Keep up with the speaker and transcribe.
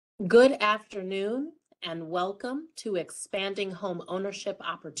Good afternoon and welcome to Expanding Home Ownership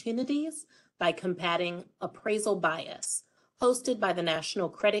Opportunities by Combating Appraisal Bias, hosted by the National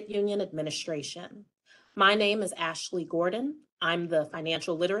Credit Union Administration. My name is Ashley Gordon. I'm the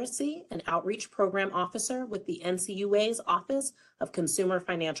Financial Literacy and Outreach Program Officer with the NCUA's Office of Consumer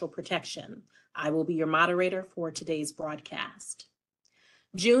Financial Protection. I will be your moderator for today's broadcast.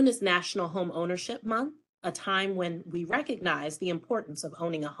 June is National Homeownership Month, a time when we recognize the importance of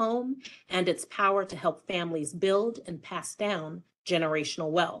owning a home and its power to help families build and pass down generational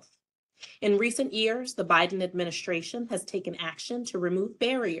wealth. In recent years, the Biden administration has taken action to remove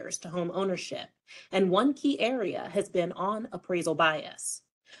barriers to home ownership, and one key area has been on appraisal bias.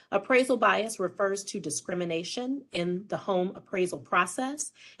 Appraisal bias refers to discrimination in the home appraisal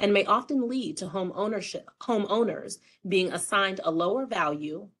process and may often lead to homeowners being assigned a lower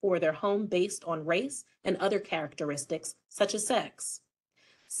value for their home based on race and other characteristics such as sex.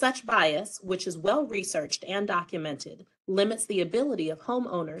 Such bias, which is well researched and documented, limits the ability of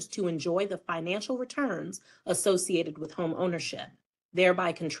homeowners to enjoy the financial returns associated with home ownership,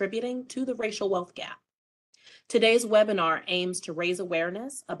 thereby contributing to the racial wealth gap. Today's webinar aims to raise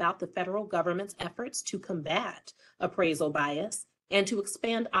awareness about the federal government's efforts to combat appraisal bias and to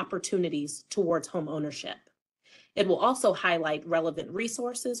expand opportunities towards home ownership. It will also highlight relevant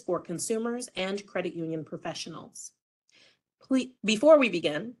resources for consumers and credit union professionals. Before we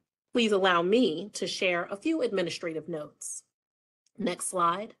begin, please allow me to share a few administrative notes. Next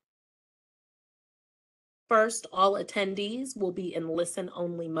slide. First, all attendees will be in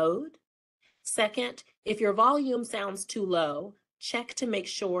listen-only mode. Second, if your volume sounds too low, check to make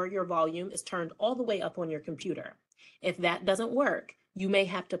sure your volume is turned all the way up on your computer. If that doesn't work, you may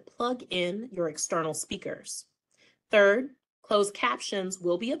have to plug in your external speakers. Third, closed captions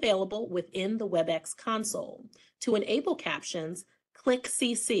will be available within the WebEx console. To enable captions, click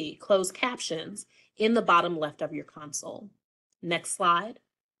CC, closed captions, in the bottom left of your console. Next slide.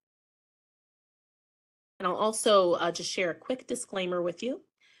 And I'll also just share a quick disclaimer with you.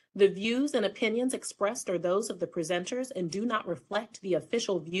 The views and opinions expressed are those of the presenters and do not reflect the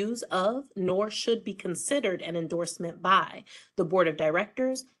official views of, nor should be considered an endorsement by, the Board of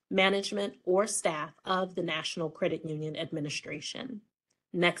Directors, management, or staff of the National Credit Union Administration.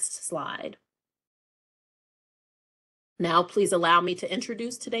 Next slide. Now, please allow me to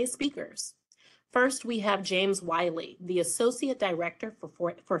introduce today's speakers. First, we have James Wylie, the Associate Director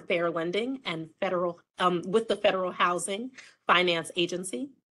for Fair Lending and with the Federal Housing Finance Agency.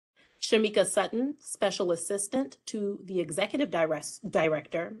 Shameka Sutton, Special Assistant to the Executive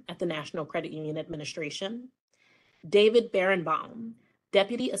Director at the National Credit Union Administration. David Berenbaum,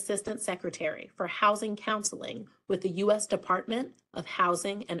 Deputy Assistant Secretary for Housing Counseling with the U.S. Department of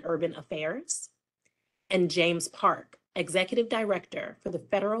Housing and Urban Affairs. And James Park, Executive Director for the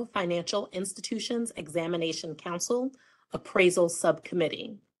Federal Financial Institutions Examination Council Appraisal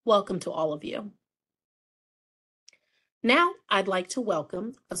Subcommittee. Welcome to all of you. Now, I'd like to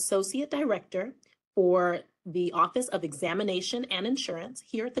welcome Associate Director for the Office of Examination and Insurance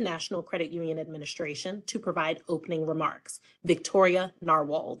here at the National Credit Union Administration to provide opening remarks, Victoria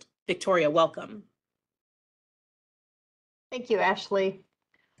Nahrwold. Victoria, welcome. Thank you, Ashley.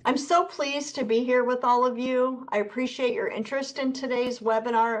 I'm so pleased to be here with all of you. I appreciate your interest in today's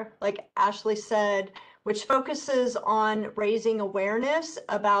webinar, like Ashley said, which focuses on raising awareness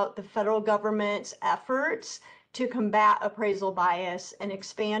about the federal government's efforts to combat appraisal bias and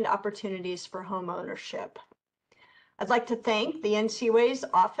expand opportunities for home ownership. I'd like to thank the NCUA's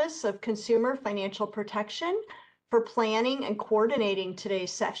Office of Consumer Financial Protection for planning and coordinating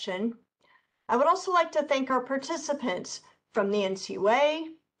today's session. I would also like to thank our participants from the NCUA,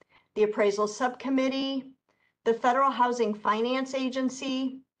 the Appraisal Subcommittee, the Federal Housing Finance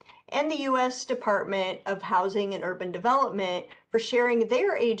Agency, and the U.S. Department of Housing and Urban Development for sharing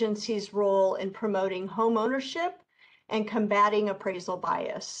their agency's role in promoting home ownership and combating appraisal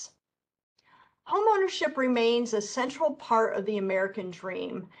bias. Home ownership remains a central part of the American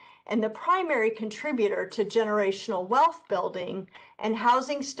dream and the primary contributor to generational wealth building and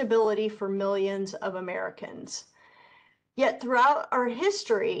housing stability for millions of Americans. Yet throughout our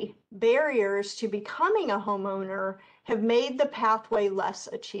history, barriers to becoming a homeowner have made the pathway less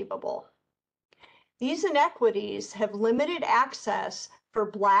achievable. These inequities have limited access for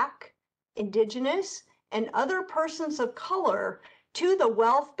Black, Indigenous, and other persons of color to the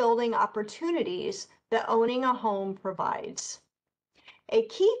wealth building opportunities that owning a home provides. A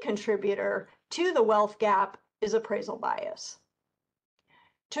key contributor to the wealth gap is appraisal bias.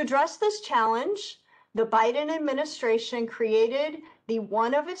 To address this challenge, the Biden administration created the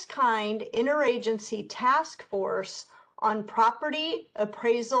one-of-its-kind interagency task force on property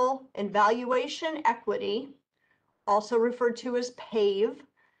appraisal and valuation equity, also referred to as PAVE,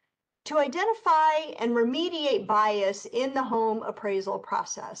 to identify and remediate bias in the home appraisal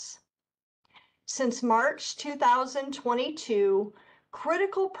process. Since March 2022,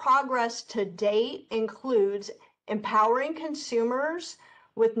 critical progress to date includes empowering consumers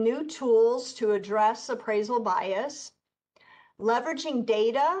with new tools to address appraisal bias, leveraging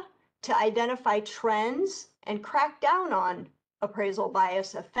data to identify trends and crack down on appraisal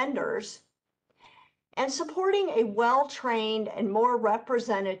bias offenders, and supporting a well-trained and more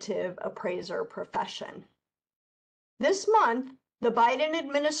representative appraiser profession. This month, the Biden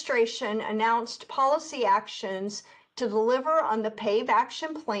administration announced policy actions to deliver on the PAVE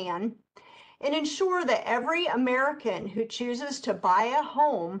Action Plan and ensure that every American who chooses to buy a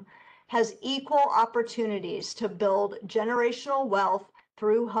home has equal opportunities to build generational wealth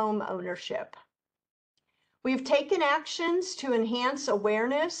through home ownership. We've taken actions to enhance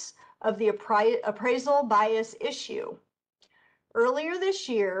awareness of the appraisal bias issue. Earlier this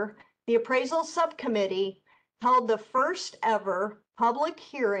year, the Appraisal Subcommittee held the first ever public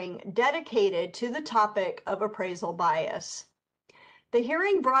hearing dedicated to the topic of appraisal bias. The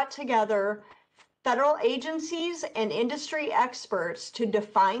hearing brought together federal agencies and industry experts to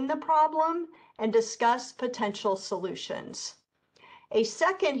define the problem and discuss potential solutions. A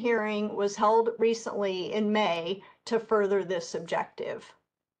second hearing was held recently in May to further this objective.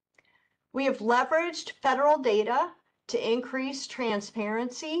 We have leveraged federal data to increase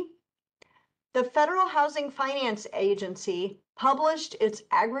transparency. The Federal Housing Finance Agency published its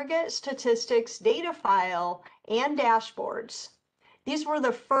aggregate statistics data file and dashboards. These were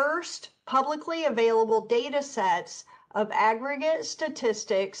the first publicly available data sets of aggregate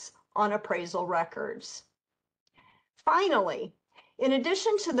statistics on appraisal records. Finally, in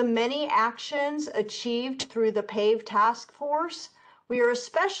addition to the many actions achieved through the PAVE Task Force, we are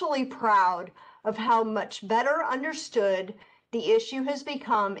especially proud of how much better understood the issue has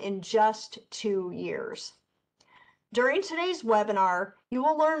become in just 2 years. During today's webinar, you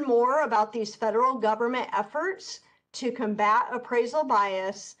will learn more about these federal government efforts to combat appraisal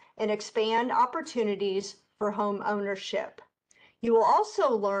bias and expand opportunities for home ownership. You will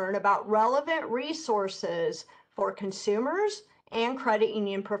also learn about relevant resources for consumers and credit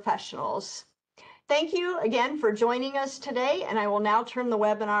union professionals. Thank you again for joining us today, and I will now turn the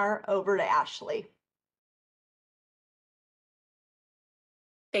webinar over to Ashley.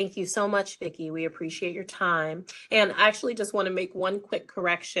 Thank you so much, Vicki. We appreciate your time. And I actually just want to make one quick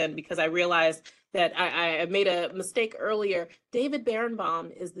correction because I realized that I made a mistake earlier. David Berenbaum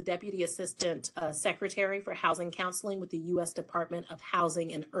is the Deputy Assistant Secretary for Housing Counseling with the U.S. Department of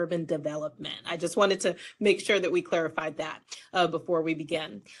Housing and Urban Development. I just wanted to make sure that we clarified that before we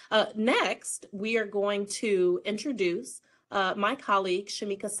begin. Next, we are going to introduce my colleague,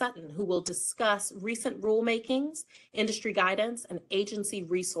 Shameka Sutton, who will discuss recent rulemakings, industry guidance, and agency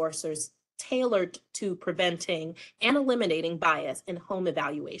resources tailored to preventing and eliminating bias in home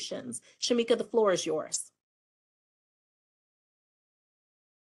evaluations. Shameka, the floor is yours.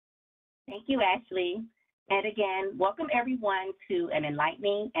 Thank you, Ashley. And again, welcome everyone to an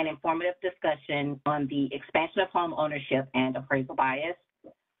enlightening and informative discussion on the expansion of home ownership and appraisal bias.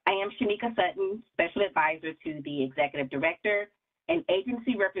 I am Shameka Sutton, Special Advisor to the Executive Director and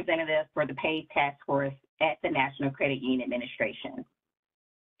Agency Representative for the PAVE Task Force at the National Credit Union Administration.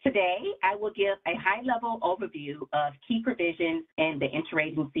 Today, I will give a high-level overview of key provisions in the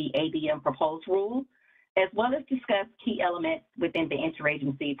Interagency ABM Proposed Rule, as well as discuss key elements within the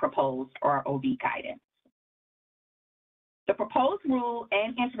Interagency Proposed or OB guidance. The proposed rule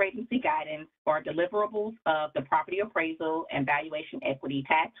and interagency guidance are deliverables of the Property Appraisal and Valuation Equity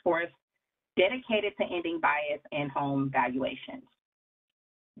Task Force dedicated to ending bias in home valuations.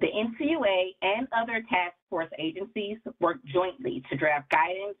 The NCUA and other task force agencies work jointly to draft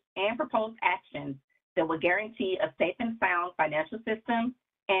guidance and propose actions that will guarantee a safe and sound financial system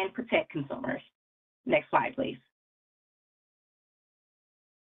and protect consumers. Next slide, please.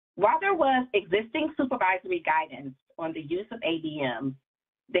 While there was existing supervisory guidance on the use of ABM,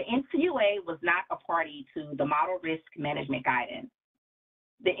 the NCUA was not a party to the model risk management guidance.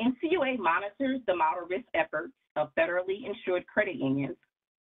 The NCUA monitors the model risk efforts of federally insured credit unions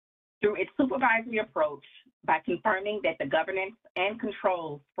through its supervisory approach by confirming that the governance and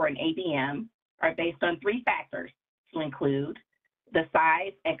controls for an ABM are based on 3 factors to include the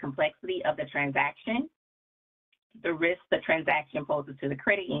size and complexity of the transaction, the risk the transaction poses to the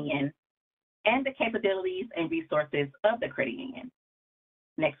credit union, and the capabilities and resources of the credit union.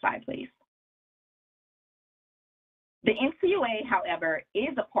 Next slide, please. The NCUA, however,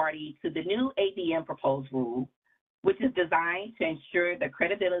 is a party to the new ABM proposed rule, which is designed to ensure the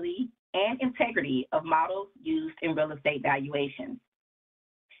credibility and integrity of models used in real estate valuations.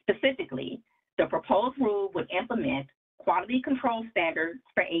 Specifically, the proposed rule would implement quality control standards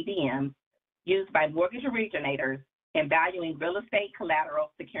for AVMs used by mortgage originators in valuing real estate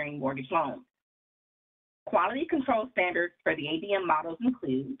collateral securing mortgage loans. Quality control standards for the AVM models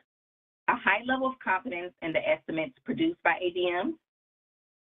include a high level of confidence in the estimates produced by AVMs,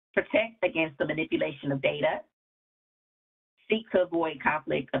 protect against the manipulation of data, seek to avoid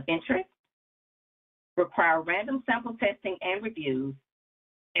conflict of interest, require random sample testing and reviews,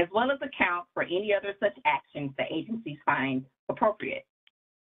 as well as account for any other such actions the agencies find appropriate.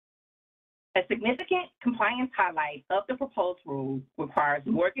 A significant compliance highlight of the proposed rule requires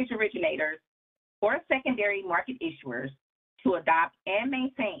mortgage originators or secondary market issuers to adopt and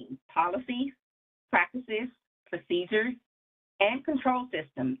maintain policies, practices, procedures, and control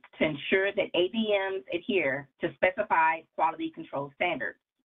systems to ensure that AVMs adhere to specified quality control standards.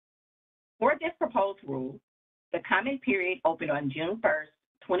 For this proposed rule, the comment period opened on June 1st,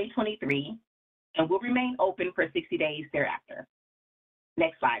 2023, and will remain open for 60 days thereafter.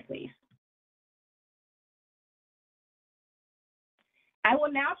 Next slide, please. I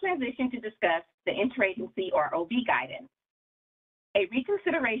will now transition to discuss the interagency or OB guidance. A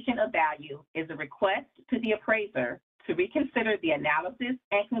reconsideration of value is a request to the appraiser to reconsider the analysis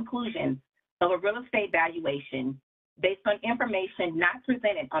and conclusions of a real estate valuation based on information not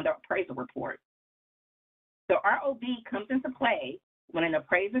presented on the appraisal report. The ROV comes into play when an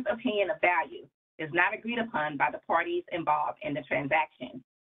appraiser's opinion of value is not agreed upon by the parties involved in the transaction.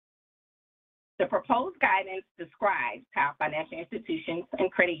 The proposed guidance describes how financial institutions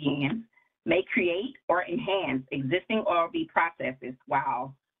and credit unions may create or enhance existing ROV processes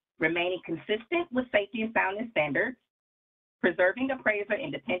while remaining consistent with safety and soundness standards, preserving appraiser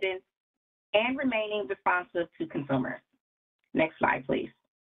independence, and remaining responsive to consumers. Next slide, please.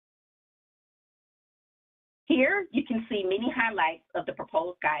 Here, you can see many highlights of the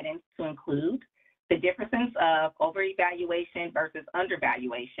proposed guidance to include the differences of overevaluation versus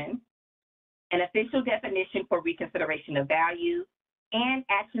undervaluation, an official definition for reconsideration of value, and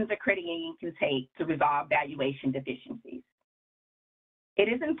actions a credit union can take to resolve valuation deficiencies. It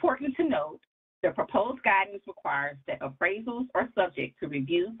is important to note the proposed guidance requires that appraisals are subject to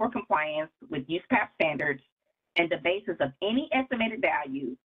review for compliance with USPAP standards, and the basis of any estimated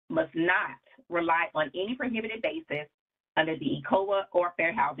value must not rely on any prohibited basis under the ECOA or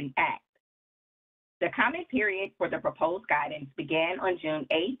Fair Housing Act. The comment period for the proposed guidance began on June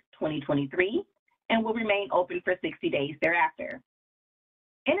 8, 2023, and will remain open for 60 days thereafter.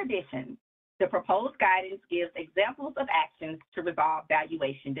 In addition, the proposed guidance gives examples of actions to resolve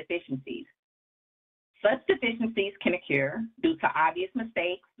valuation deficiencies. Such deficiencies can occur due to obvious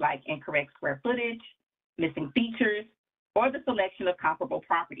mistakes like incorrect square footage, missing features, or the selection of comparable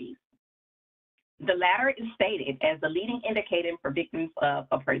properties. The latter is stated as the leading indicator for victims of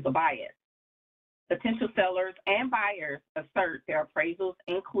appraisal bias. Potential sellers and buyers assert their appraisals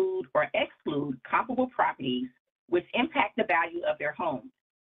include or exclude comparable properties which impact the value of their home.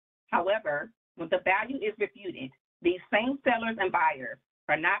 However, when the value is refuted, these same sellers and buyers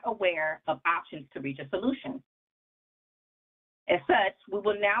are not aware of options to reach a solution. As such, we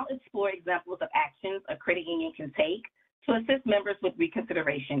will now explore examples of actions a credit union can take to assist members with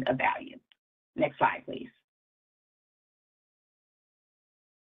reconsideration of value. Next slide, please.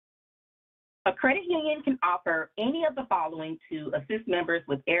 A credit union can offer any of the following to assist members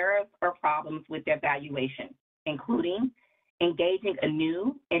with errors or problems with their valuation, including engaging a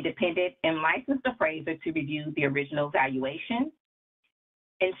new, independent, and licensed appraiser to review the original valuation,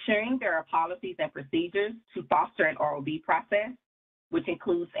 ensuring there are policies and procedures to foster an ROV process, which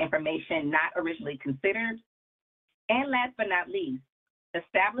includes information not originally considered, and last but not least,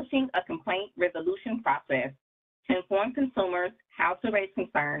 establishing a complaint resolution process to inform consumers how to raise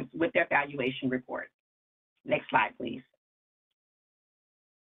concerns with their valuation report. Next slide, please.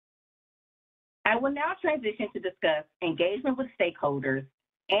 I will now transition to discuss engagement with stakeholders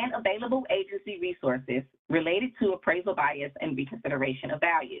and available agency resources related to appraisal bias and reconsideration of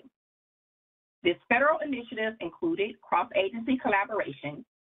value. This federal initiative included cross-agency collaboration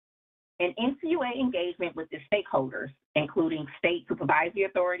and NCUA engagement with the stakeholders, including state supervisory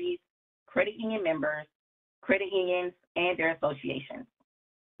authorities, credit union members, credit unions, and their associations.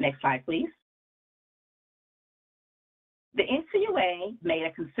 Next slide, please. The NCUA made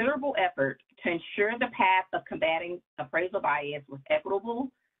a considerable effort to ensure the path of combating appraisal bias was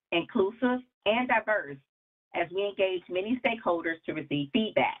equitable, inclusive, and diverse as we engaged many stakeholders to receive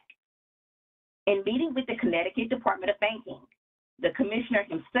feedback. In meeting with the Connecticut Department of Banking, the commissioner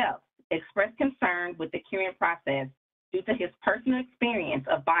himself expressed concern with the curing process due to his personal experience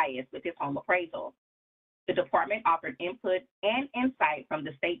of bias with his home appraisal. The department offered input and insight from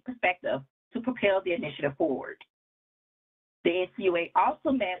the state perspective to propel the initiative forward. The NCUA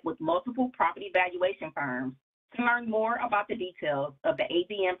also met with multiple property valuation firms to learn more about the details of the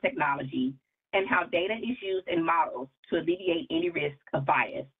AVM technology and how data is used in models to alleviate any risk of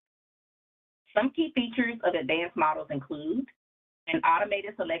bias. Some key features of advanced models include an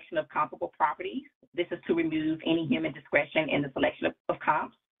automated selection of comparable properties. This is to remove any human discretion in the selection of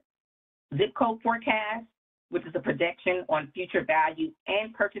comps. Zip code forecast, which is a projection on future value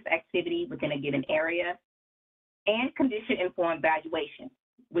and purchase activity within a given area. And condition-informed valuation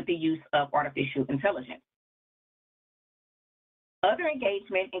with the use of artificial intelligence. Other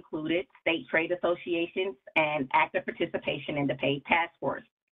engagement included state trade associations and active participation in the PAVE task force.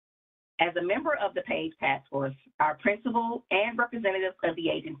 As a member of the PAVE task force, our principal and representatives of the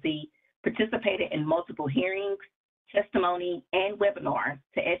agency participated in multiple hearings, testimony, and webinars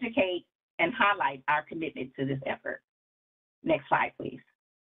to educate and highlight our commitment to this effort. Next slide, please.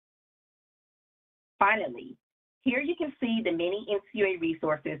 Finally, here you can see the many NCUA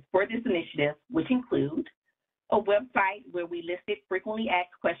resources for this initiative, which include a website where we listed frequently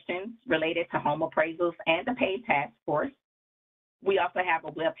asked questions related to home appraisals and the PAVE task force. We also have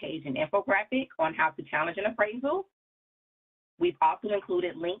a web page and infographic on how to challenge an appraisal. We've also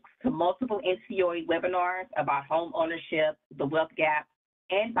included links to multiple NCUA webinars about home ownership, the wealth gap,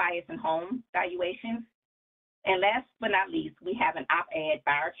 and bias in home valuations. And last but not least, we have an op-ed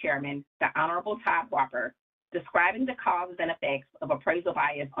by our chairman, the Honorable Todd Whopper, describing the causes and effects of appraisal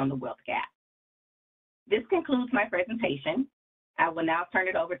bias on the wealth gap. This concludes my presentation. I will now turn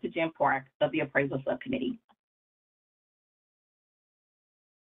it over to Jim Park of the Appraisal Subcommittee.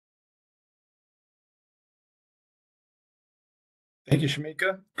 Thank you,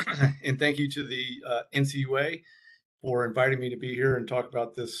 Shameka, and thank you to the NCUA for inviting me to be here and talk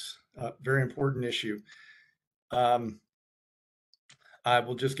about this very important issue. I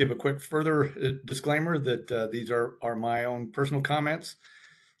will just give a quick further disclaimer that these are my own personal comments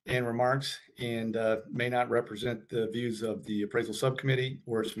and remarks and may not represent the views of the Appraisal Subcommittee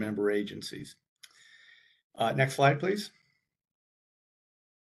or its member agencies. Next slide, please.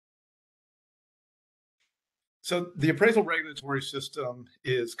 So the appraisal regulatory system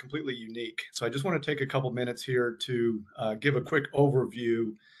is completely unique. So I just want to take a couple minutes here to give a quick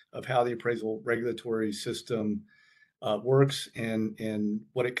overview of how the appraisal regulatory system works and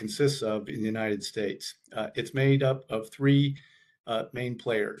what it consists of in the United States. It's made up of three main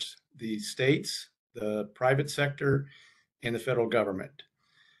players: the states, the private sector, and the federal government.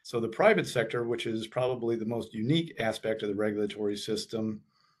 So the private sector, which is probably the most unique aspect of the regulatory system,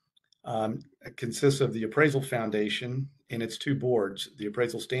 consists of the Appraisal Foundation and its two boards, the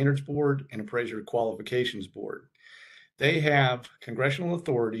Appraisal Standards Board and Appraiser Qualifications Board. They have congressional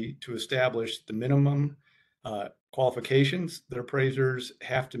authority to establish the minimum qualifications that appraisers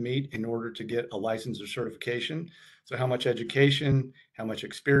have to meet in order to get a license or certification. So how much education, how much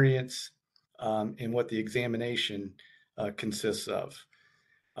experience, and what the examination consists of.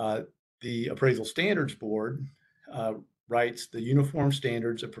 The Appraisal Standards Board writes the Uniform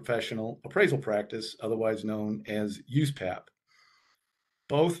Standards of Professional Appraisal Practice, otherwise known as USPAP.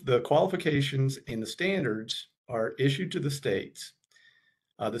 Both the qualifications and the standards are issued to the states.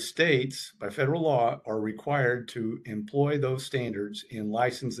 The states, by federal law, are required to employ those standards in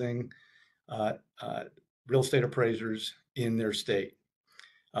licensing real estate appraisers in their state.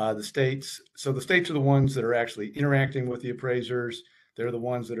 The states are the ones that are actually interacting with the appraisers. They're the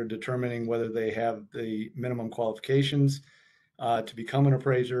ones that are determining whether they have the minimum qualifications to become an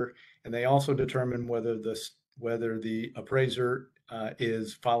appraiser, and they also determine whether the appraiser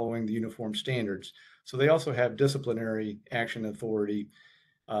is following the uniform standards. So they also have disciplinary action authority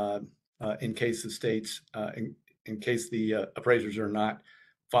in case the appraisers are not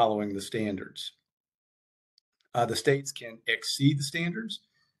following the standards. The states can exceed the standards.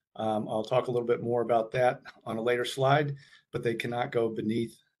 I'll talk a little bit more about that on a later slide, but they cannot go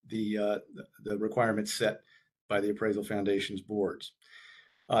beneath the requirements set by the Appraisal Foundation's boards.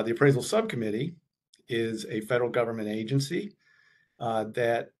 The Appraisal Subcommittee is a federal government agency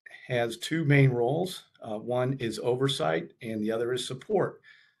that has two main roles. One is oversight, and the other is support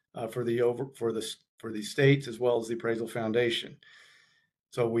for the states as well as the Appraisal Foundation.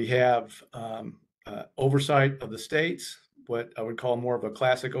 So we have oversight of the states, what I would call more of a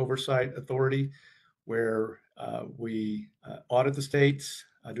classic oversight authority, where we audit the states,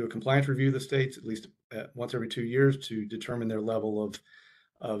 do a compliance review of the states at least once every 2 years to determine their level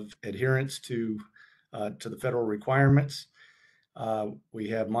of adherence to the federal requirements. We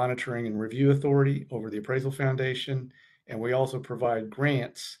have monitoring and review authority over the Appraisal Foundation, and we also provide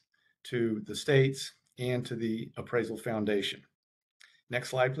grants to the states and to the Appraisal Foundation. Next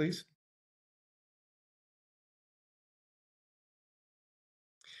slide, please.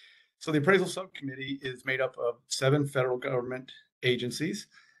 So the Appraisal Subcommittee is made up of 7 federal government agencies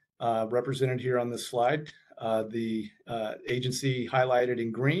represented here on this slide. The agency highlighted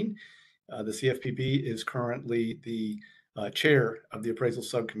in green, the CFPB, is currently the chair of the Appraisal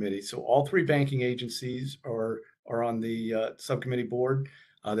Subcommittee. So all 3 banking agencies are on the subcommittee board,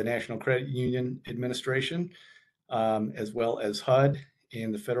 the National Credit Union Administration, as well as HUD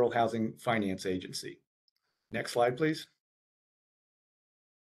and the Federal Housing Finance Agency. Next slide, please.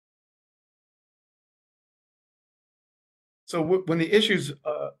 So when the issues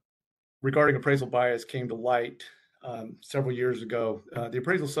regarding appraisal bias came to light several years ago, the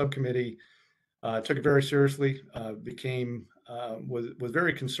Appraisal Subcommittee took it very seriously, was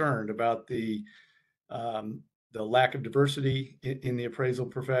very concerned about the lack of diversity in the appraisal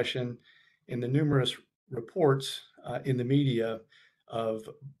profession, and the numerous reports in the media of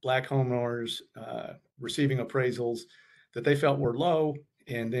Black homeowners receiving appraisals that they felt were low,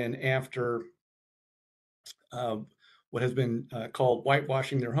 and then after what has been called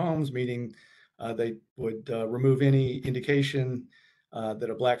whitewashing their homes, meaning they would remove any indication that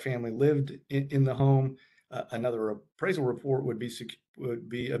a Black family lived in the home. Another appraisal report would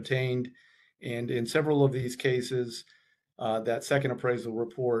be obtained, and in several of these cases, that second appraisal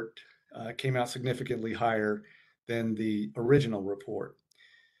report came out significantly higher than the original report.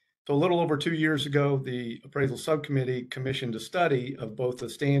 So a little over 2 years ago, the Appraisal Subcommittee commissioned a study of both the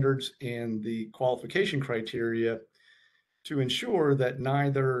standards and the qualification criteria to ensure that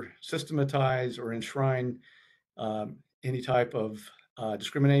neither systematize or enshrine any type of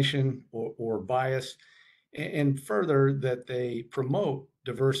discrimination or bias, and further, that they promote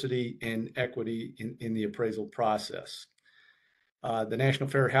diversity and equity in the appraisal process. The National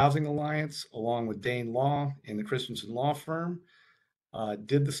Fair Housing Alliance, along with Dane Law and the Christensen Law Firm,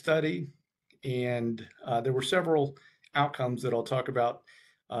 did the study, and there were several outcomes that I'll talk about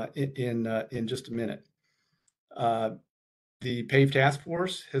in just a minute. The PAVE Task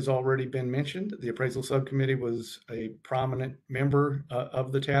Force has already been mentioned. The Appraisal Subcommittee was a prominent member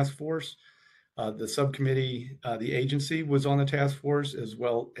of the task force. The subcommittee, the agency, was on the task force, as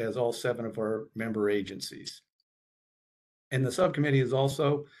well as all 7 of our member agencies. And the subcommittee is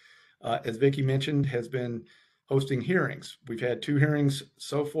also, as Vicki mentioned, has been hosting hearings. We've had 2 hearings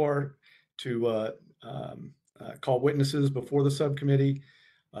so far to call witnesses before the subcommittee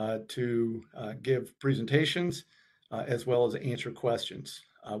to give presentations, as well as answer questions.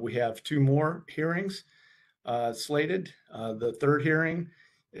 We have 2 more hearings slated. The 3rd hearing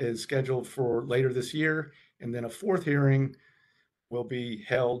is scheduled for later this year, and then a 4th hearing will be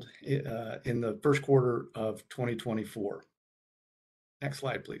held in the first quarter of 2024. Next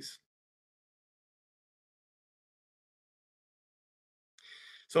slide, please.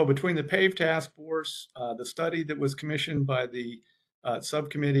 So between the PAVE Task Force, the study that was commissioned by the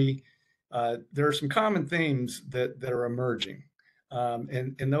subcommittee, there are some common themes that are emerging,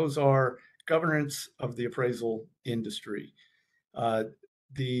 and those are governance of the appraisal industry.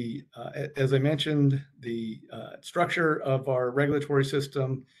 As I mentioned, the structure of our regulatory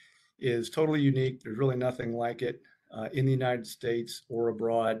system is totally unique. There's really nothing like it in the United States or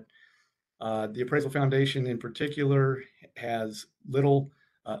abroad. The Appraisal Foundation in particular has little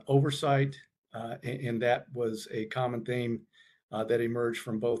oversight, and that was a common theme that emerged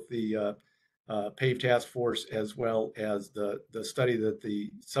from both the PAVE Task Force as well as the study that the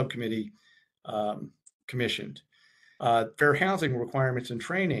subcommittee commissioned. Fair housing requirements and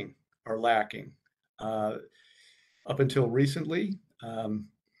training are lacking. Up until recently,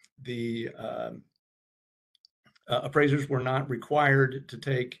 the appraisers were not required to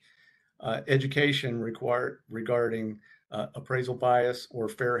take education regarding appraisal bias or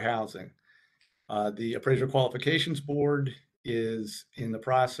fair housing. The Appraiser Qualifications Board is in the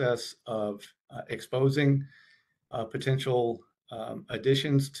process of exposing potential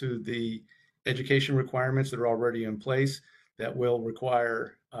additions to the education requirements that are already in place that will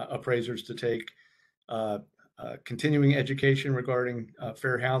require appraisers to take continuing education regarding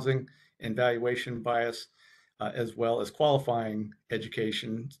fair housing and valuation bias, as well as qualifying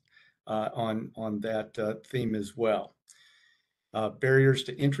education on that theme as well. Barriers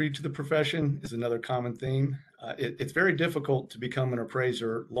to entry to the profession is another common theme. It's very difficult to become an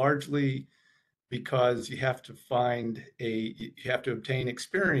appraiser, largely because you have to obtain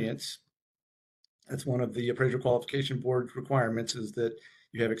experience. That's one of the Appraiser Qualification Board requirements, is that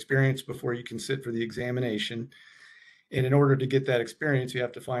you have experience before you can sit for the examination. And in order to get that experience, you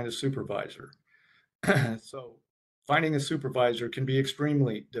have to find a supervisor. So finding a supervisor can be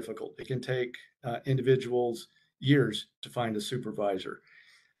extremely difficult. It can take individuals years to find a supervisor.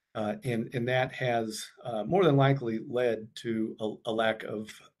 And that has more than likely led to a lack of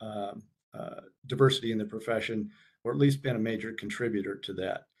diversity in the profession, or at least been a major contributor to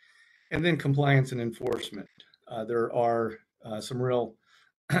that. And then compliance and enforcement. There are some real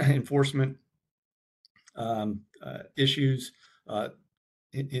enforcement issues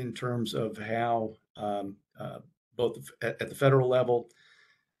in terms of how both at the federal level,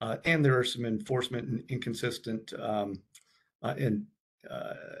 and there are some enforcement and inconsistent in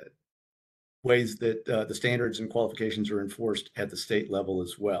ways that the standards and qualifications are enforced at the state level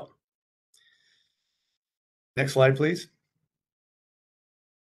as well. Next slide, please.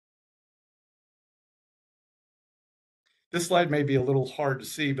 This slide may be a little hard to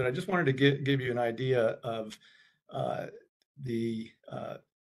see, but I just wanted to give you an idea of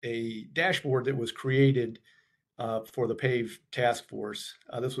a dashboard that was created for the PAVE task force.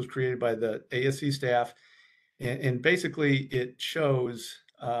 This was created by the ASC staff, and basically it shows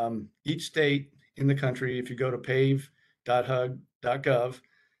each state in the country. If you go to pave.hug.gov,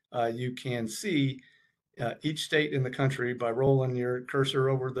 you can see each state in the country by rolling your cursor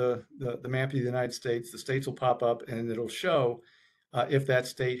over the map of the United States. The states will pop up and it'll show if that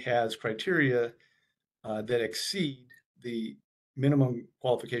state has criteria that exceed the minimum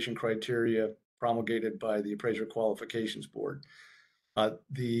qualification criteria promulgated by the Appraiser Qualifications Board.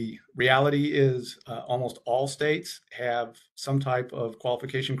 The reality is almost all states have some type of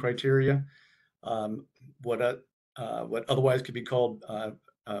qualification criteria, what otherwise could be called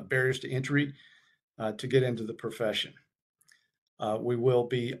barriers to entry to get into the profession. We will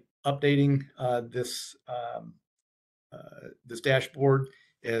be updating this dashboard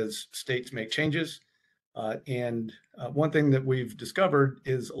as states make changes. And one thing that we've discovered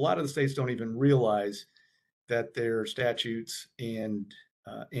is a lot of the states don't even realize that their statutes and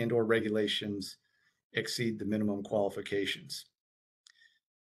or regulations exceed the minimum qualifications.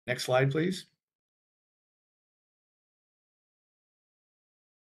 Next slide, please.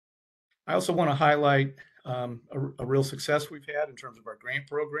 I also want to highlight a real success we've had in terms of our grant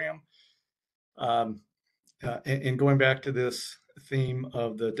program. And going back to this theme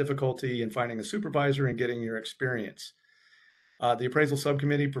of the difficulty in finding a supervisor and getting your experience. The Appraisal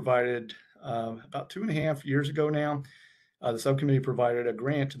Subcommittee provided, about 2.5 years ago now, the subcommittee provided a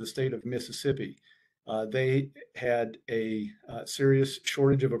grant to the state of Mississippi. They had a serious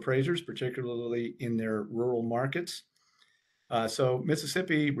shortage of appraisers, particularly in their rural markets. So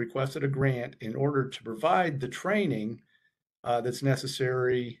Mississippi requested a grant in order to provide the training that's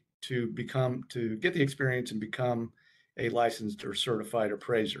necessary to get the experience and become a licensed or certified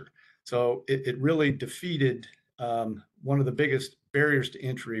appraiser. So it really defeated one of the biggest barriers to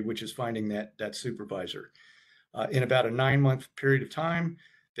entry, which is finding that supervisor. In about a 9-month period of time,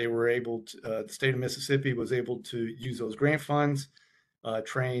 they were able to, the state of Mississippi was able to use those grant funds,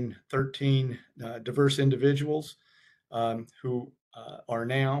 train 13 diverse individuals who are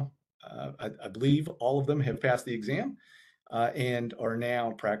now, I believe all of them have passed the exam and are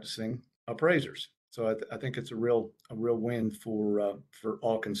now practicing appraisers. So I think it's a real win for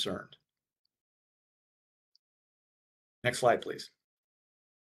all concerned. Next slide, please.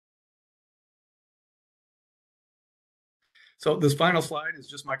 So this final slide is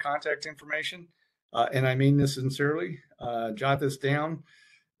just my contact information, and I mean this sincerely. Jot this down,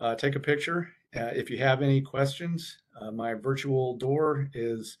 take a picture. If you have any questions, my virtual door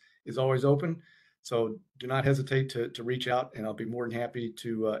is always open. So do not hesitate to reach out, and I'll be more than happy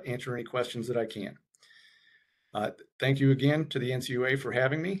to answer any questions that I can. Thank you again to the NCUA for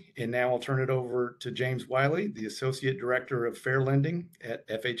having me. And now I'll turn it over to James Wylie, the Associate Director of Fair Lending at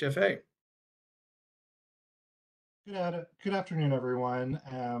FHFA. Good afternoon, everyone.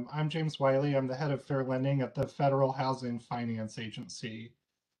 I'm James Wylie. I'm the head of Fair Lending at the Federal Housing Finance Agency.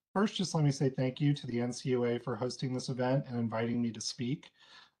 First, just let me say thank you to the NCUA for hosting this event and inviting me to speak.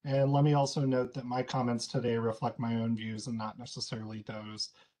 And let me also note that my comments today reflect my own views and not necessarily those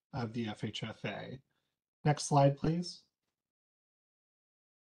of the FHFA. Next slide, please.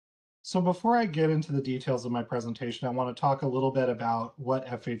 So before I get into the details of my presentation, I want to talk a little bit about what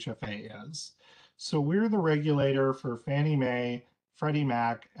FHFA is. So we're the regulator for Fannie Mae, Freddie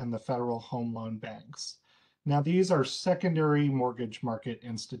Mac, and the Federal Home Loan Banks. Now, these are secondary mortgage market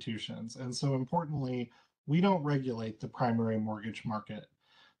institutions. And so importantly, we don't regulate the primary mortgage market.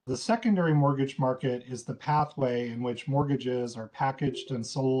 The secondary mortgage market is the pathway in which mortgages are packaged and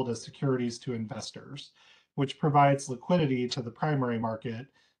sold as securities to investors, which provides liquidity to the primary market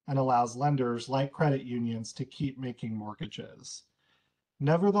and allows lenders like credit unions to keep making mortgages.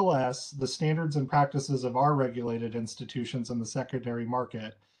 Nevertheless, the standards and practices of our regulated institutions in the secondary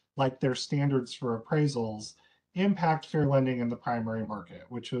market, like their standards for appraisals, impact fair lending in the primary market,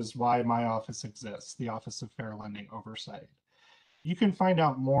 which is why my office exists, the Office of Fair Lending Oversight. You can find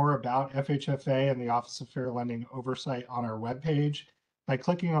out more about FHFA and the Office of Fair Lending Oversight on our webpage by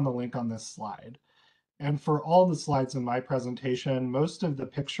clicking on the link on this slide. And for all the slides in my presentation, most of the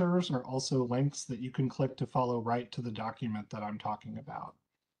pictures are also links that you can click to follow right to the document that I'm talking about.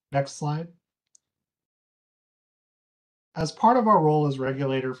 Next slide. As part of our role as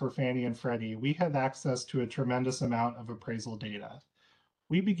regulator for Fannie and Freddie, we have access to a tremendous amount of appraisal data.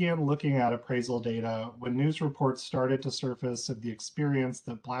 We began looking at appraisal data when news reports started to surface of the experience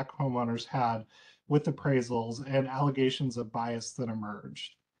that Black homeowners had with appraisals and allegations of bias that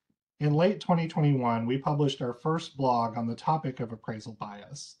emerged. In late 2021, we published our first blog on the topic of appraisal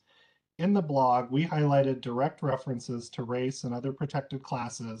bias. In the blog, we highlighted direct references to race and other protected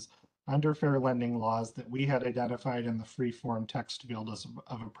classes under fair lending laws that we had identified in the free-form text field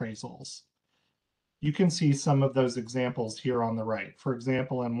of appraisals. You can see some of those examples here on the right. For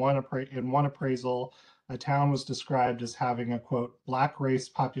example, in one appraisal, a town was described as having a, quote, Black race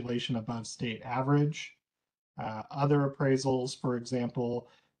population above state average. Other appraisals, for example,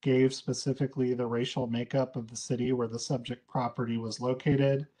 gave specifically the racial makeup of the city where the subject property was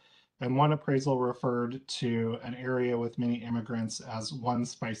located. And one appraisal referred to an area with many immigrants as one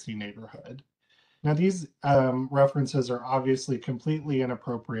spicy neighborhood. Now, these references are obviously completely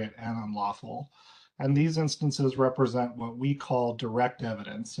inappropriate and unlawful. And these instances represent what we call direct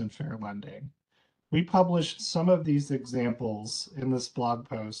evidence in fair lending. We published some of these examples in this blog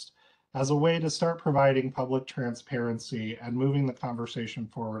post as a way to start providing public transparency and moving the conversation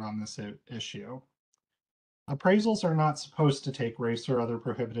forward on this issue. Appraisals are not supposed to take race or other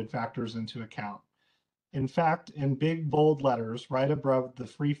prohibited factors into account. In fact, in big bold letters right above the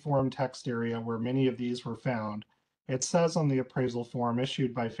free-form text area where many of these were found, it says on the appraisal form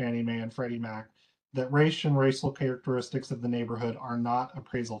issued by Fannie Mae and Freddie Mac that race and racial characteristics of the neighborhood are not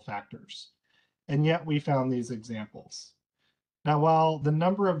appraisal factors. And yet we found these examples. Now, while the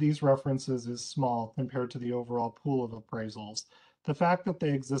number of these references is small compared to the overall pool of appraisals, the fact that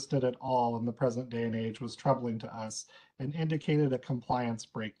they existed at all in the present day and age was troubling to us and indicated a compliance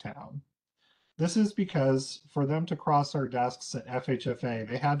breakdown. This is because for them to cross our desks at FHFA,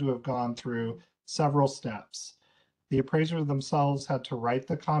 they had to have gone through several steps. The appraisers themselves had to write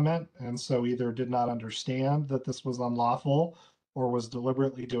the comment, and so either did not understand that this was unlawful or was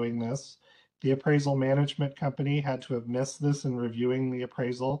deliberately doing this. The appraisal management company had to have missed this in reviewing the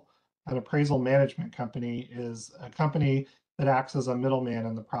appraisal. An appraisal management company is a company that acts as a middleman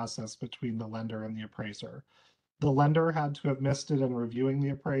in the process between the lender and the appraiser. The lender had to have missed it in reviewing the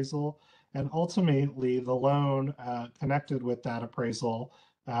appraisal, and ultimately the loan connected with that appraisal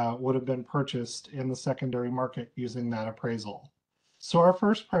would have been purchased in the secondary market using that appraisal. So our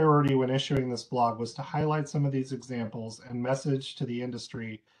first priority when issuing this blog was to highlight some of these examples and message to the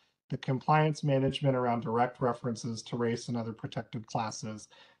industry that compliance management around direct references to race and other protected classes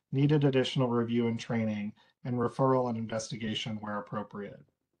needed additional review and training and referral and investigation where appropriate.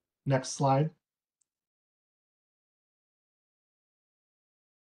 Next slide.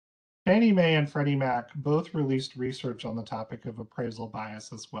 Fannie Mae and Freddie Mac both released research on the topic of appraisal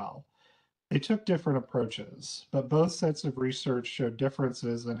bias as well. They took different approaches, but both sets of research showed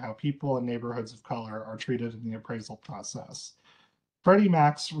differences in how people in neighborhoods of color are treated in the appraisal process. Freddie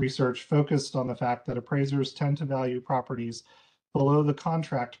Mac's research focused on the fact that appraisers tend to value properties below the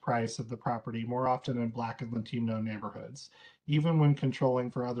contract price of the property more often in Black and Latino neighborhoods, even when controlling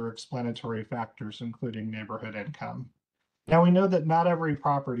for other explanatory factors, including neighborhood income. Now, we know that not every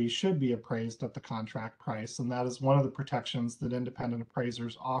property should be appraised at the contract price, and that is one of the protections that independent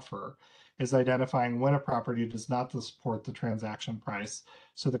appraisers offer, is identifying when a property does not support the transaction price,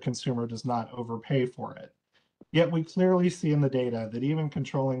 so the consumer does not overpay for it. Yet we clearly see in the data that even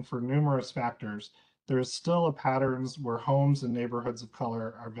controlling for numerous factors, there is still a patterns where homes in neighborhoods of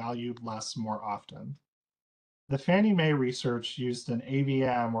color are valued less more often. The Fannie Mae research used an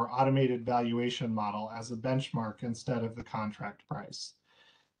AVM or automated valuation model as a benchmark instead of the contract price.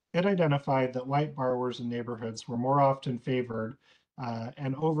 It identified that white borrowers in neighborhoods were more often favored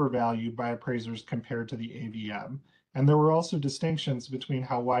and overvalued by appraisers compared to the AVM. And there were also distinctions between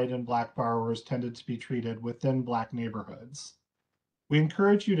how white and Black borrowers tended to be treated within Black neighborhoods. We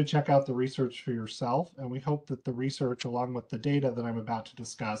encourage you to check out the research for yourself, and we hope that the research, along with the data that I'm about to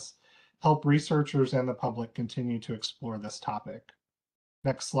discuss, help researchers and the public continue to explore this topic.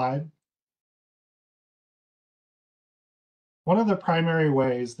 Next slide. One of the primary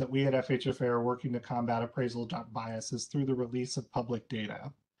ways that we at FHFA are working to combat appraisal bias is through the release of public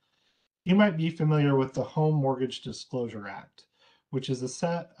data. You might be familiar with the Home Mortgage Disclosure Act, which is a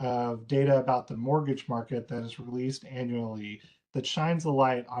set of data about the mortgage market that is released annually that shines a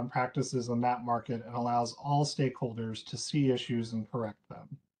light on practices in that market and allows all stakeholders to see issues and correct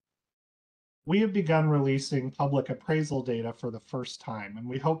them. We have begun releasing public appraisal data for the first time, and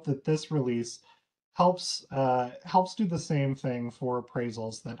we hope that this release helps do the same thing for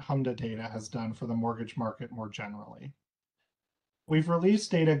appraisals that HMDA data has done for the mortgage market more generally. We've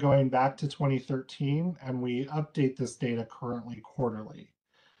released data going back to 2013, and we update this data currently quarterly.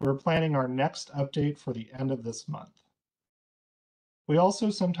 We're planning our next update for the end of this month. We also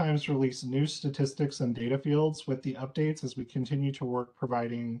sometimes release new statistics and data fields with the updates as we continue to work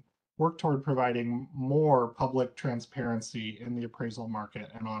toward providing more public transparency in the appraisal market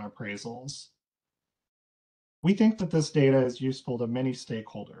and on appraisals. We think that this data is useful to many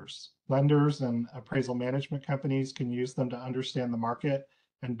stakeholders. Lenders and appraisal management companies can use them to understand the market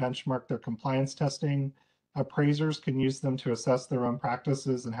and benchmark their compliance testing. Appraisers can use them to assess their own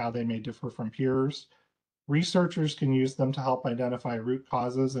practices and how they may differ from peers. Researchers can use them to help identify root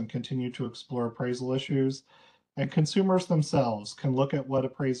causes and continue to explore appraisal issues. And consumers themselves can look at what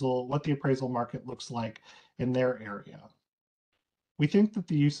the appraisal market looks like in their area. We think that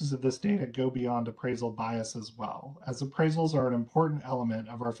the uses of this data go beyond appraisal bias as well, as appraisals are an important element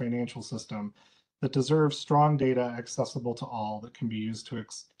of our financial system that deserves strong data accessible to all that can be used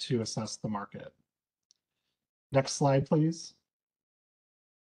to assess the market. Next slide, please.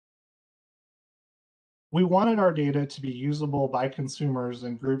 We wanted our data to be usable by consumers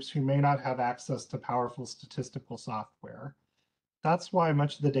and groups who may not have access to powerful statistical software. That's why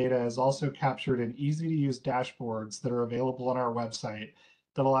much of the data is also captured in easy-to-use dashboards that are available on our website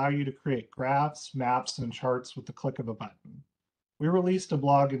that allow you to create graphs, maps, and charts with the click of a button. We released a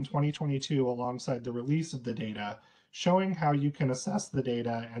blog in 2022 alongside the release of the data, showing how you can assess the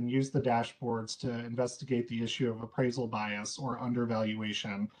data and use the dashboards to investigate the issue of appraisal bias or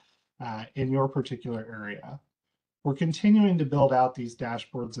undervaluation in your particular area. We're continuing to build out these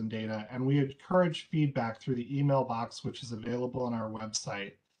dashboards and data, and we encourage feedback through the email box, which is available on our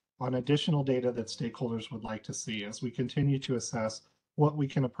website, on additional data that stakeholders would like to see as we continue to assess what we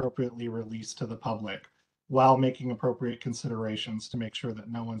can appropriately release to the public while making appropriate considerations to make sure that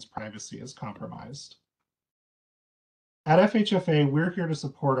no one's privacy is compromised. At FHFA, we're here to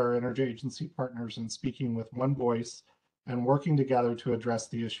support our interagency partners in speaking with one voice and working together to address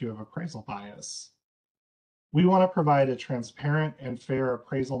the issue of appraisal bias. We want to provide a transparent and fair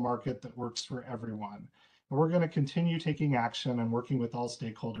appraisal market that works for everyone. And we're going to continue taking action and working with all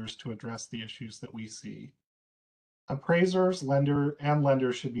stakeholders to address the issues that we see. Appraisers,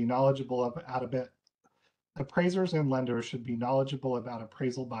 lenders should be knowledgeable about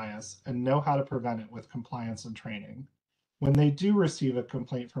appraisal bias and know how to prevent it with compliance and training. When they do receive a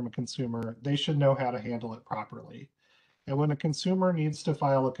complaint from a consumer, they should know how to handle it properly. And when a consumer needs to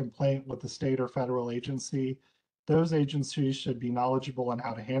file a complaint with the state or federal agency, those agencies should be knowledgeable on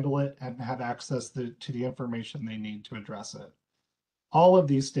how to handle it and have access to the information they need to address it. All of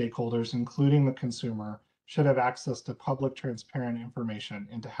these stakeholders, including the consumer, should have access to public, transparent information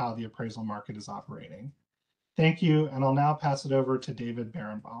into how the appraisal market is operating. Thank you, and I'll now pass it over to David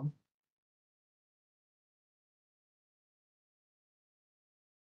Berenbaum.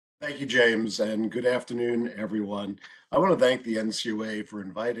 Thank you, James, and good afternoon, everyone. I want to thank the NCUA for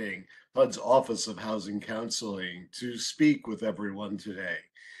inviting HUD's Office of Housing Counseling to speak with everyone today.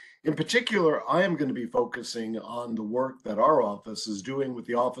 In particular, I am going to be focusing on the work that our office is doing with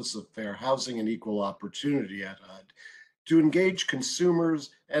the Office of Fair Housing and Equal Opportunity at HUD to engage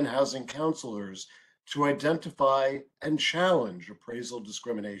consumers and housing counselors to identify and challenge appraisal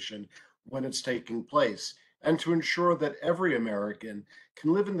discrimination when it's taking place, and to ensure that every American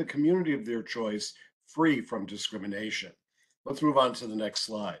can live in the community of their choice free from discrimination. Let's move on to the next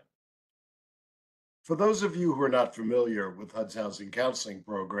slide. For those of you who are not familiar with HUD's Housing Counseling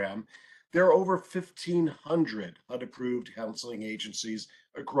Program, there are over 1,500 HUD-approved counseling agencies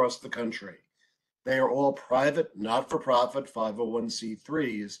across the country. They are all private, not-for-profit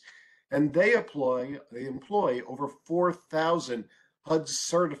 501c3s, and they employ over 4,000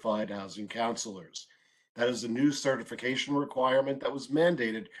 HUD-certified housing counselors. That is a new certification requirement that was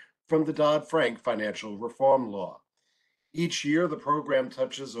mandated from the Dodd-Frank financial reform law. Each year, the program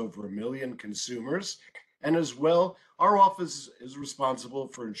touches over 1 million consumers, and as well, our office is responsible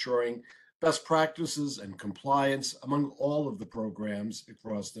for ensuring best practices and compliance among all of the programs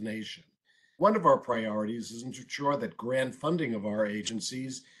across the nation. One of our priorities is to ensure that grant funding of our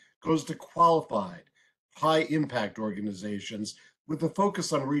agencies goes to qualified, high impact organizations with a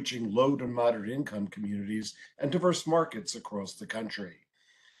focus on reaching low to moderate income communities and diverse markets across the country.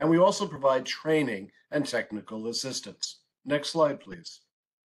 And we also provide training and technical assistance. Next slide, please.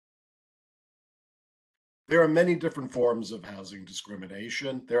 There are many different forms of housing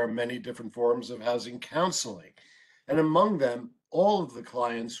discrimination. There are many different forms of housing counseling. And among them, all of the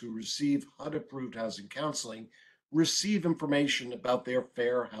clients who receive HUD-approved housing counseling receive information about their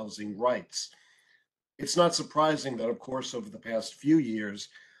fair housing rights. It's not surprising that, of course, over the past few years,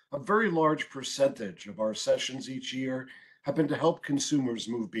 a very large percentage of our sessions each year have been to help consumers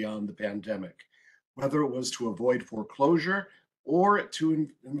move beyond the pandemic, whether it was to avoid foreclosure or to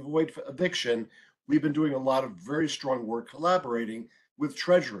avoid eviction. We've been doing a lot of very strong work collaborating with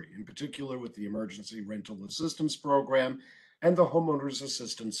Treasury, in particular with the Emergency Rental Assistance Program and the Homeowners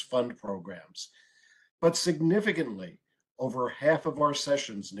Assistance Fund programs. But significantly, over half of our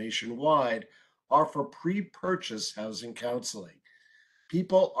sessions nationwide are for pre-purchase housing counseling.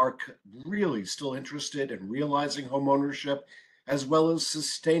 People are really still interested in realizing homeownership as well as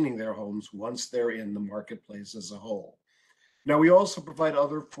sustaining their homes once they're in the marketplace as a whole. Now, we also provide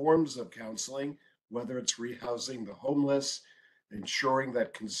other forms of counseling, whether it's rehousing the homeless, ensuring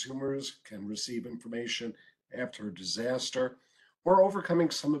that consumers can receive information after a disaster, or overcoming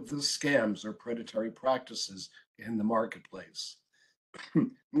some of the scams or predatory practices in the marketplace.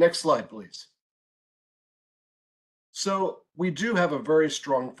 Next slide, please. So we do have a very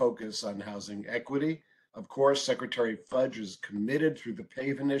strong focus on housing equity. Of course, Secretary Fudge is committed through the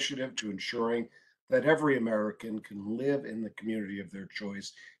PAVE initiative to ensuring that every American can live in the community of their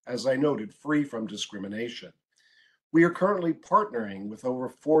choice, as I noted, free from discrimination. We are currently partnering with over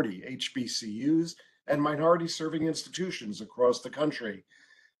 40 HBCUs and minority-serving institutions across the country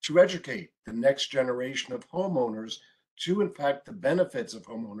to educate the next generation of homeowners to, in fact, the benefits of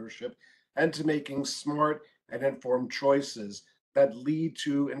homeownership and to making smart and informed choices that lead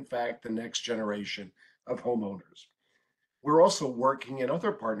to, in fact, the next generation of homeowners. We're also working in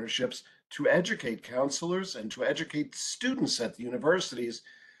other partnerships to educate counselors and to educate students at the universities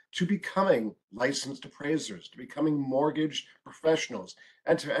to becoming licensed appraisers, to becoming mortgage professionals,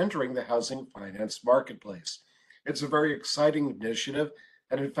 and to entering the housing finance marketplace. It's a very exciting initiative,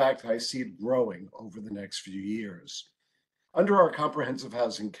 and in fact, I see it growing over the next few years. Under our comprehensive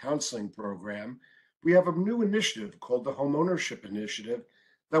housing counseling program, we have a new initiative called the Homeownership Initiative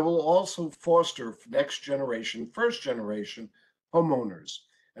that will also foster next generation, first generation homeowners.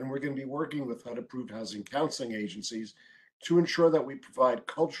 And we're going to be working with HUD-approved housing counseling agencies to ensure that we provide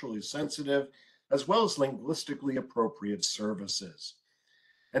culturally sensitive as well as linguistically appropriate services.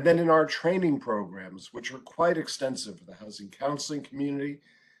 And then in our training programs, which are quite extensive for the housing counseling community,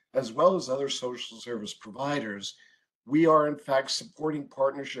 as well as other social service providers, we are in fact supporting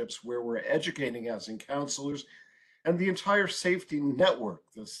partnerships where we're educating housing counselors and the entire safety network,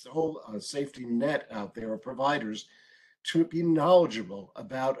 this whole safety net out there of providers to be knowledgeable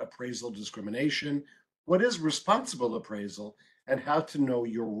about appraisal discrimination, what is responsible appraisal, and how to know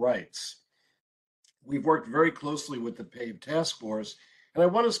your rights. We've worked very closely with the PAVE task force, and I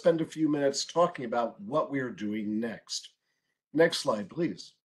want to spend a few minutes talking about what we are doing next. Next slide,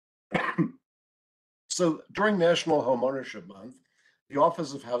 please. So during National Homeownership Month, the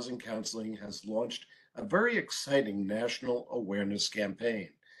Office of Housing Counseling has launched a very exciting national awareness campaign.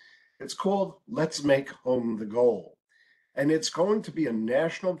 It's called Let's Make Home the Goal. And it's going to be a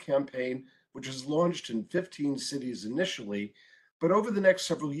national campaign which is launched in 15 cities initially, but over the next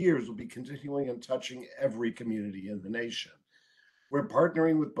several years will be continuing and touching every community in the nation. We're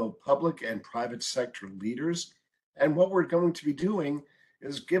partnering with both public and private sector leaders, and what we're going to be doing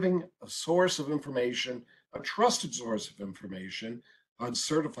is giving a source of information, a trusted source of information on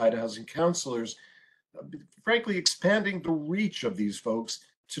certified housing counselors, frankly, expanding the reach of these folks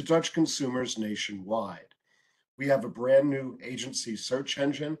to touch consumers nationwide. We have a brand new agency search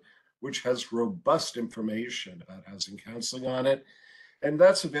engine, which has robust information about housing counseling on it. And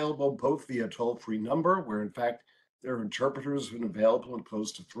that's available both via toll-free number, where in fact, there are interpreters available in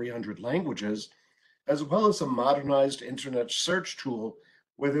close to 300 languages, as well as a modernized internet search tool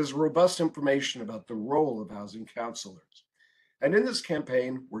where there's robust information about the role of housing counselors. And in this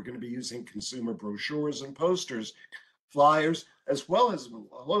campaign, we're going to be using consumer brochures and posters, flyers, as well as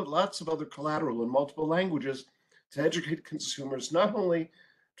lots of other collateral in multiple languages to educate consumers not only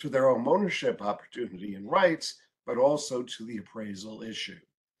to their home ownership opportunity and rights, but also to the appraisal issue.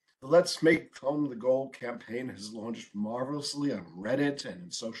 The Let's Make Home the Goal campaign has launched marvelously on Reddit and in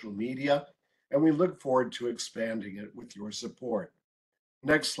social media, and we look forward to expanding it with your support.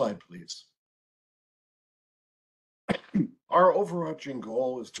 Next slide, please. Our overarching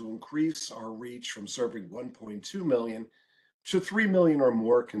goal is to increase our reach from serving 1.2 million to 3 million or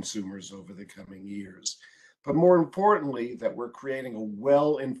more consumers over the coming years. But more importantly, that we're creating a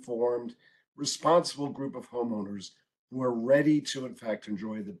well-informed, responsible group of homeowners who are ready to, in fact,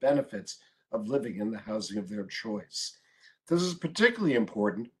 enjoy the benefits of living in the housing of their choice. This is particularly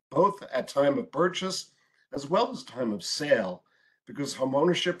important both at time of purchase as well as time of sale, because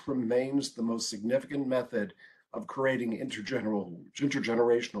homeownership remains the most significant method of creating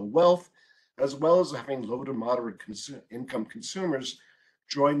intergenerational wealth, as well as having low to moderate income consumers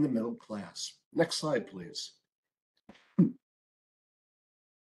join the middle class. Next slide, please.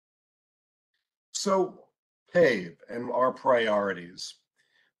 So, PAVE and our priorities.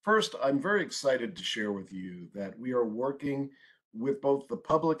 First, I'm very excited to share with you that we are working with both the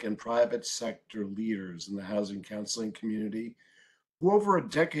public and private sector leaders in the housing counseling community, who over a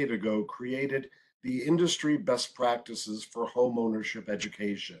decade ago created the industry best practices for homeownership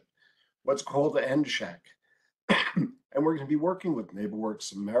education, what's called the NCHEC. And we're going to be working with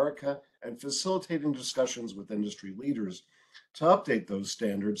NeighborWorks America and facilitating discussions with industry leaders to update those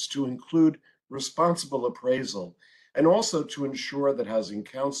standards to include responsible appraisal, and also to ensure that housing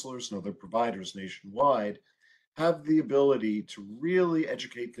counselors and other providers nationwide have the ability to really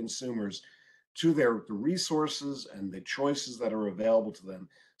educate consumers to the resources and the choices that are available to them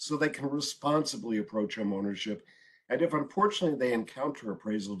so they can responsibly approach homeownership, and if unfortunately they encounter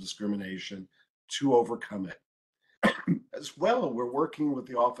appraisal discrimination, to overcome it. As well, we're working with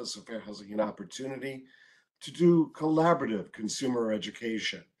the Office of Fair Housing and Opportunity to do collaborative consumer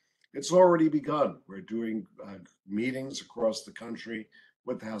education. It's already begun. We're doing meetings across the country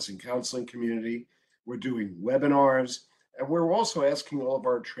with the housing counseling community. We're doing webinars, and we're also asking all of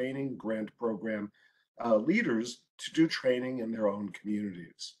our training grant program leaders to do training in their own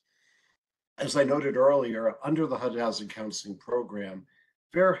communities. As I noted earlier, under the HUD Housing Counseling Program,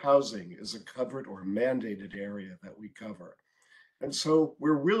 fair housing is a covered or mandated area that we cover. And so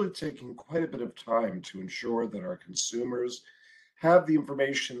we're really taking quite a bit of time to ensure that our consumers have the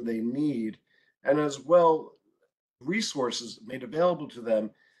information they need, and as well resources made available to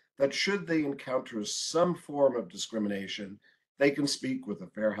them that should they encounter some form of discrimination, they can speak with a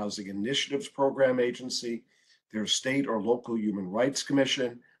Fair Housing Initiatives Program agency, their state or local human rights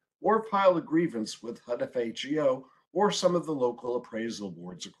commission, or file a grievance with HUD FHEO or some of the local appraisal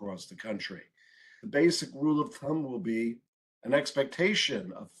boards across the country. The basic rule of thumb will be an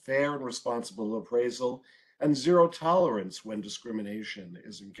expectation of fair and responsible appraisal and zero tolerance when discrimination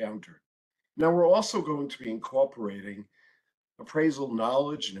is encountered. Now, we're also going to be incorporating appraisal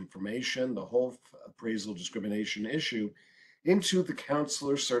knowledge and information, the whole appraisal discrimination issue, into the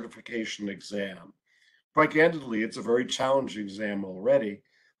counselor certification exam. Quite candidly, it's a very challenging exam already,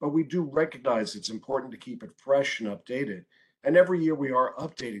 but we do recognize it's important to keep it fresh and updated. And every year we are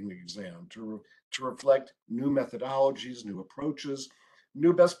updating the exam to reflect new methodologies, new approaches,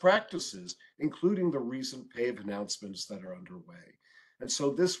 new best practices, including the recent PAVE announcements that are underway. And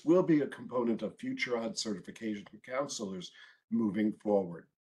so this will be a component of future HUD certification for counselors moving forward.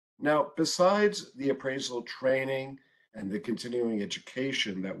 Now, besides the appraisal training and the continuing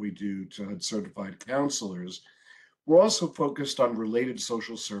education that we do to HUD certified counselors, we're also focused on related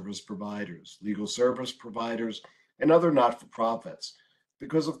social service providers, legal service providers, and other not-for-profits,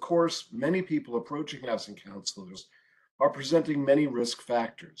 because of course, many people approaching housing counselors are presenting many risk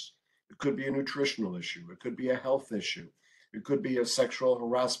factors. It could be a nutritional issue, it could be a health issue, it could be a sexual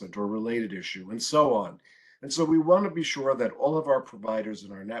harassment or related issue, and so on. And so we want to be sure that all of our providers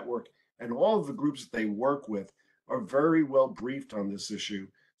in our network and all of the groups that they work with are very well briefed on this issue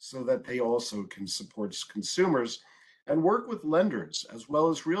so that they also can support consumers and work with lenders as well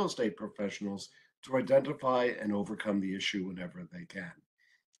as real estate professionals to identify and overcome the issue whenever they can.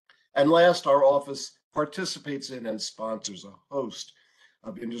 And last, our office participates in and sponsors a host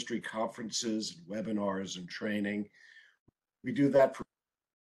of industry conferences and webinars and training. We do that, for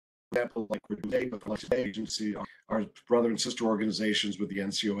example, like we're doing with the agency, our brother and sister organizations with the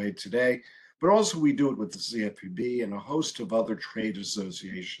NCUA today, but also we do it with the CFPB and a host of other trade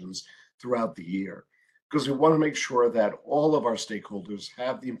associations throughout the year, because we want to make sure that all of our stakeholders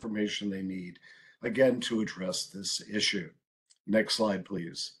have the information they need, again, to address this issue. Next slide,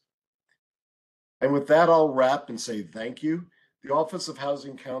 please. And with that, I'll wrap and say thank you. The Office of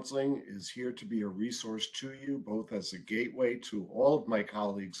Housing Counseling is here to be a resource to you, both as a gateway to all of my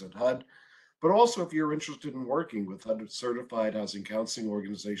colleagues at HUD, but also if you're interested in working with HUD certified housing counseling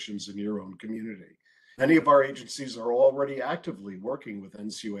organizations in your own community. Many of our agencies are already actively working with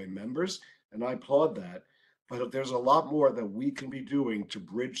NCUA members, and I applaud that, but there's a lot more that we can be doing to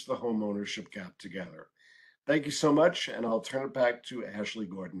bridge the homeownership gap together. Thank you so much, and I'll turn it back to Ashley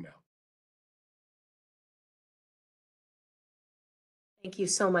Gordon now. Thank you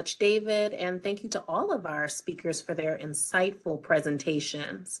so much, David, and thank you to all of our speakers for their insightful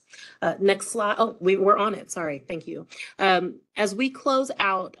presentations. Next slide. Oh, we're on it. Sorry. Thank you. As we close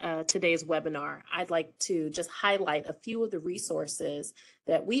out today's webinar, I'd like to just highlight a few of the resources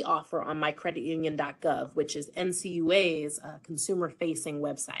that we offer on mycreditunion.gov, which is NCUA's consumer-facing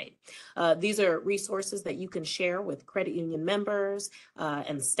website. These are resources that you can share with credit union members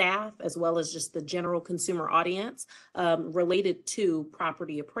and staff, as well as just the general consumer audience related to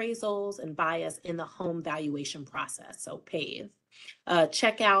property appraisals and bias in the home valuation process, so PAVE.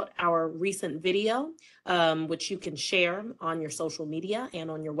 Check out our recent video, which you can share on your social media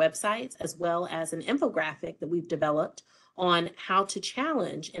and on your websites, as well as an infographic that we've developed on how to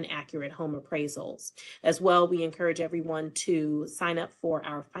challenge inaccurate home appraisals. As well, we encourage everyone to sign up for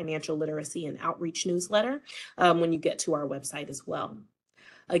our financial literacy and outreach newsletter when you get to our website as well.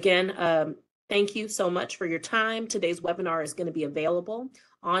 Again, thank you so much for your time. Today's webinar is going to be available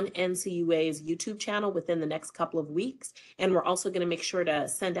on NCUA's YouTube channel within the next couple of weeks. And we're also going to make sure to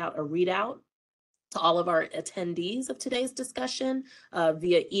send out a readout to all of our attendees of today's discussion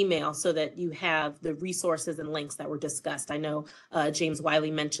via email so that you have the resources and links that were discussed. I know James Wylie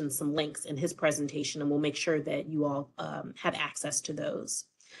mentioned some links in his presentation, and we'll make sure that you all have access to those.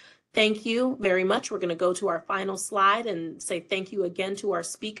 Thank you very much. We're going to go to our final slide and say thank you again to our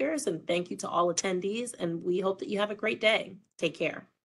speakers and thank you to all attendees. And we hope that you have a great day. Take care.